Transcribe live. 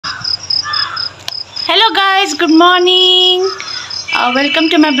Guys, good morning, welcome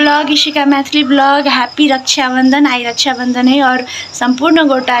to my blog Ishika Maithili blog. Happy Rakshabandhan. आई रक्षाबंधन है और संपूर्ण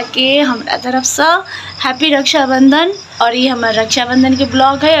गोटा के हमारा तरफ से हैप्पी रक्षाबंधन। और ये हमारे रक्षाबंधन के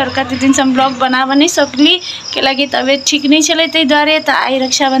ब्लॉग है और कति दिन से हम ब्लॉग बनावा नहीं सकली के लगे तबियत ठीक नहीं चले ते द्वारे। तो आई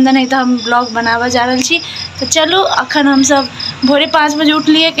रक्षाबंधन है तो हम ब्लॉग बनावा जा रही छी। तो चलो अखन हम सब भोरे 5 बजे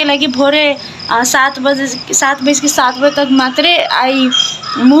उठलिए के लगे भोरे 7 बजे के 7 बजे तक मात्रे आई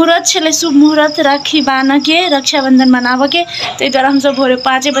मुहूर्त छे, शुभ मुहूर्त राखी बान्ह के रक्षाबंधन मनावे के। तो द्वारा हम सब भोरे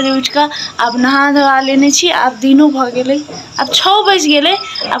 5 बजे उठ कर अब नहा धोआ लेने छी। अब दिनों भ गेले, अब 6 बज गेले।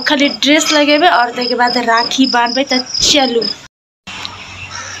 अब खाली ड्रेस लगेबे और ताके बाद राखी बांधबे। तो चलू।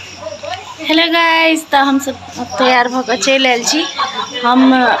 हेलो गाइस, तो हम सब तैयार भऽ चल आयल छी। हम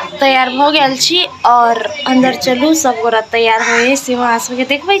तैयार भ गेल छी और अंदर चलू। सब गोरा तैयार होए से वहाँ के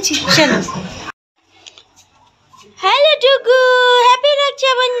देखबै छी। चलू। हेलो डुगू, हैप्पी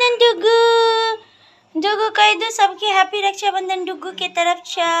रक्षाबंधन डुगू। डुगू कह दो सबके हैप्पी रक्षाबंधन डुगू के तरफ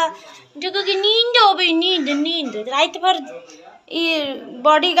से। डुगू की नींद होबे, नींद रात भर ये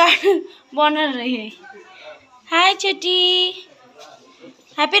बॉडीगार्ड बनल रहे। हाय छोटी,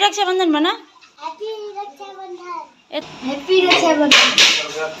 हैप्पी रक्षाबंधन बना। हैप्पी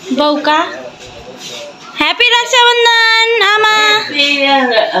रक्षाबंधन बौका। हैप्पी रक्षाबंधन आमा।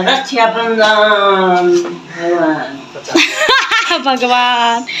 रक्षाबंधन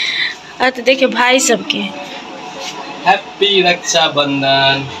भगवान। तो देखिए भाई सबके हैप्पी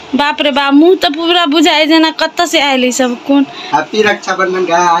रक्षाबंधन। बाप रे बाप, मुँह तो पूरा बुझाए जना कत से आये सब कौन। Happy Rakshabandhan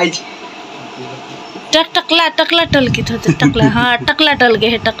guys. टकला टल के थे टकला। हाँ टकला टल के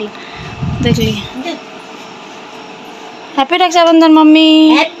है टकला। देख लिए। Happy Rakshabandhan mummy.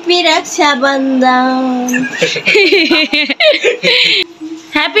 Happy Rakshabandhan.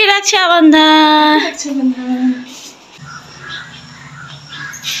 Happy Rakshabandhan.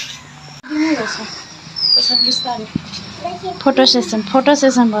 Photo session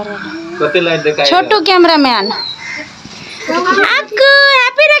छोटू कैमरामैन आपको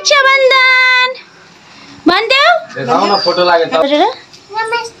हैप्पी रक्षाबंधन बन दो। दिखाओ ना फोटो लागे तब।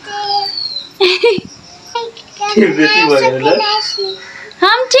 नमस्ते।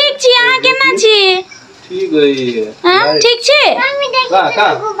 हम ठीक छी, अहाँ केना छी? ठीक है। हां ठीक छी।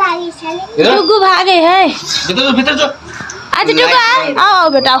 डुगू भागे है। भीतर जो आज डुगू आओ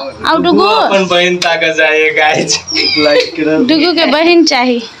बेटा आओ डुगू। अपन बहन ताका जाए गाइस। लाइक करो। डुगू के बहन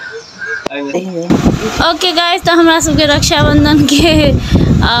चाहिए। ओके गाइस, तो हमरा सबके रक्षाबंधन के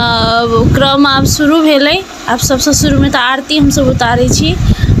क्रम अब शुरू भेलै। अब सबसे शुरू में तो आरती हम सब उतारे छी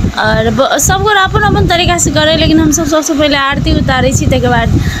और सब गोर अपन अपन तरीका से करे, लेकिन हम सब सबसे पहले आरती उतारे छी। तके बाद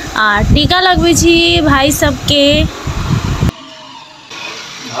टीका लगबै छी भाई सबके।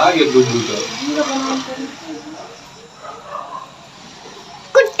 भागे डुगू तो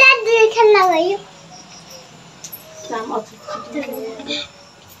कुत्ता देखन लगायो।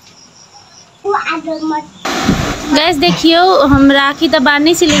 गैस देखियो, हम राखी तो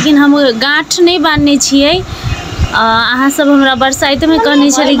बांधने छी लेकिन हम गाँठ नहीं बांधने छिए। अहाँ सब हमरा बरसाइत में कहने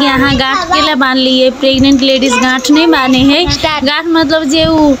छले कि अहाँ गाँठ केला बांध लिए। प्रेग्नेंट लेडीज गाँठ नहीं बांधे है। गाँठ मतलब जे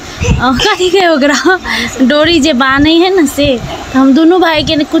उ कथी के ओकरा डोरी जे बांधे है ना से। तो हम दोनों भाई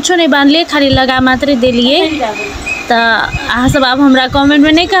के कुछो नहीं बांध लिए, खाली लगा मात्र दिलिए। तो अहाँ सब अब हमरा कमेंट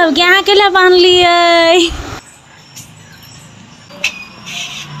में नहीं कहब कि अहाँ केला बांध लिए।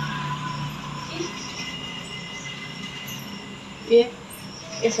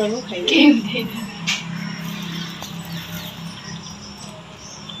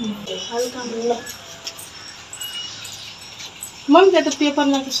 मम्मी का तो पेपर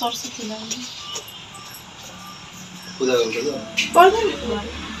ना के सर से खिला पूजा कर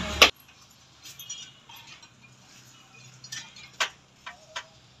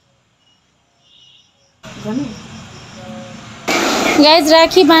गैस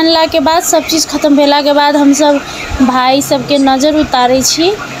राखी बांधला के बाद सब चीज़ खत्म भेला के बाद हम सब भाई सबके नजर उतारे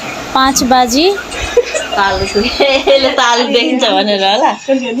छी 5 बजे। ताल देखिन्छ भनेर होला।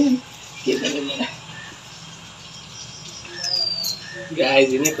 गाइस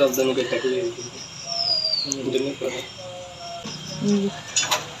ने कब दोनों के टकले दोनों को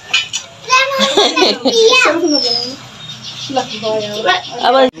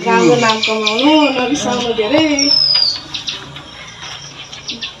अब राम्रो नाम कमाउनु नबिसाउनु धेरै।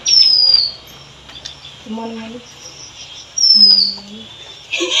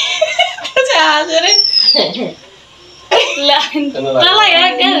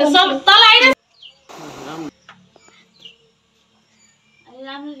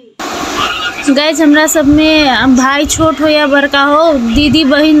 गैस हमरा सब में भाई छोट हो या बड़का हो, दीदी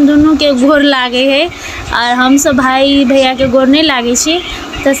बहन दोनों के गोर लागे है और हम सब भाई भैया के गोर नहीं लागे छी।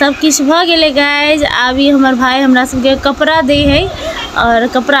 तो सब किछ भ गेले गाइज। अभी हमर भाई हमरा सबके कपड़ा दे है और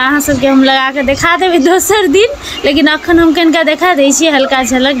कपड़ा अहाँ सबके हम लगा के दिखा देबे दोसर दिन, लेकिन अखन हम कनिका दिखा दै छी हल्का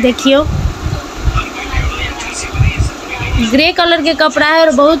झलक। देखियो ग्रे कलर के कपड़ा है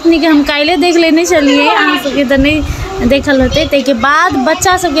और बहुत निक। हम काल्हि देख लेने चलिए, अहाँ सबके तो नहीं देखल होते। ताके बाद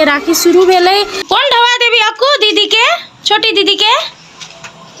बच्चा सबके राखी शुरू भेलै। कौन ढवा देबी अक्कू? दीदी के, छोटी दीदी के।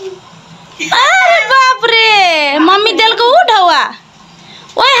 अरे बाप रे, मम्मी दिल को ऊ ढवा,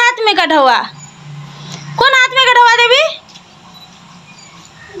 ओए हाथ में का ढवा। कौन हाथ में का ढवा देबी?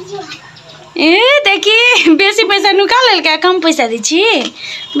 ए देखी बेसी पैसा निकाल लेल का, कम पैसा दी छी,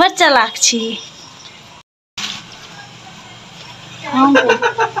 बच्चा लाख छी। हम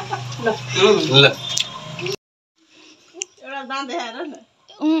ल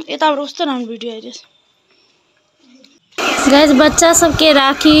एता रोस्तो ना वीडियो है गाइस। बच्चा सबके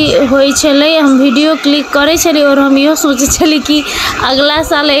राखी होई छले, हम वीडियो क्लिक करे छले और हम यो सोचे छले कि अगला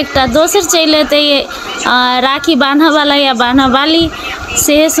साल एकटा दोसर चल एते राखी बान्हा वाला या बान्हा वाली,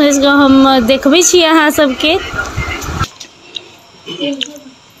 से सोच के हम देखबे छी अहाँ सबके।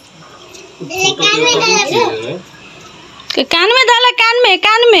 कान में डाला, कान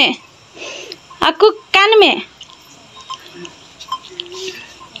में अक्कू, कान में।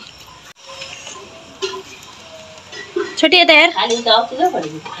 छोटी है तैयार।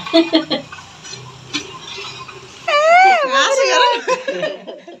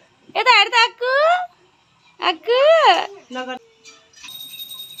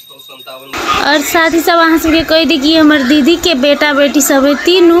 और साथ ही सब अहाँ सबके कह दी कि हमार दीदी के बेटा बेटी सब है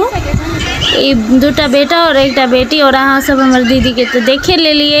तीनों, दूटा बेटा और एकटा बेटी। और अहाँ सब हमार दीदी के तो देखे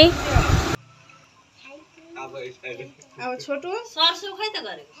ले लिए। अब छोटो सरसो खै त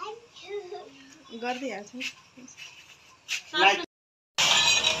गरे गर्दै हाल्छ।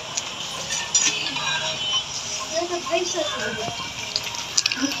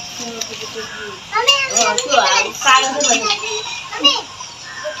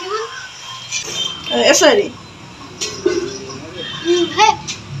 यसरी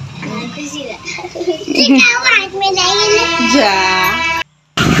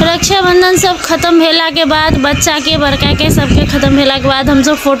रक्षाबंधन सब खत्म भेला के बाद, बच्चा के बड़का के सबके खत्म भेला के बाद हम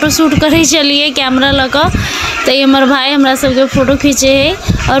सब फोटो शूट करे चलिए कैमरा लगा। तो हमर भाई हमरा सबके फोटो खींचे है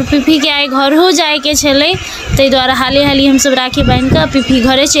और पिफी के आए घर हो जाए के छले, ते द्वारा हाली हाली हम सब राखी बांध के पिफी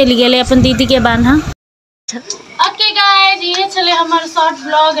घरे चली गए अपन दीदी के बान्हा। ओके गाइस, ये चले हमार शॉर्ट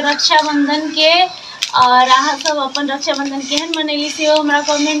ब्लॉग रक्षाबंधन के। और अहाँ सब अपन रक्षाबंधन केहन मनैली से हमरा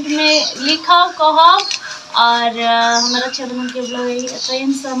कमेंट में लिखब, कहब। और हमारा रक्षाबंधन के ब्लॉग यही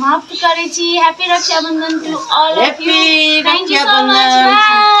हम समाप्त करे छी। Happy Rakshabandhan to all of you. Thank you so much.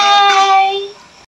 Bye.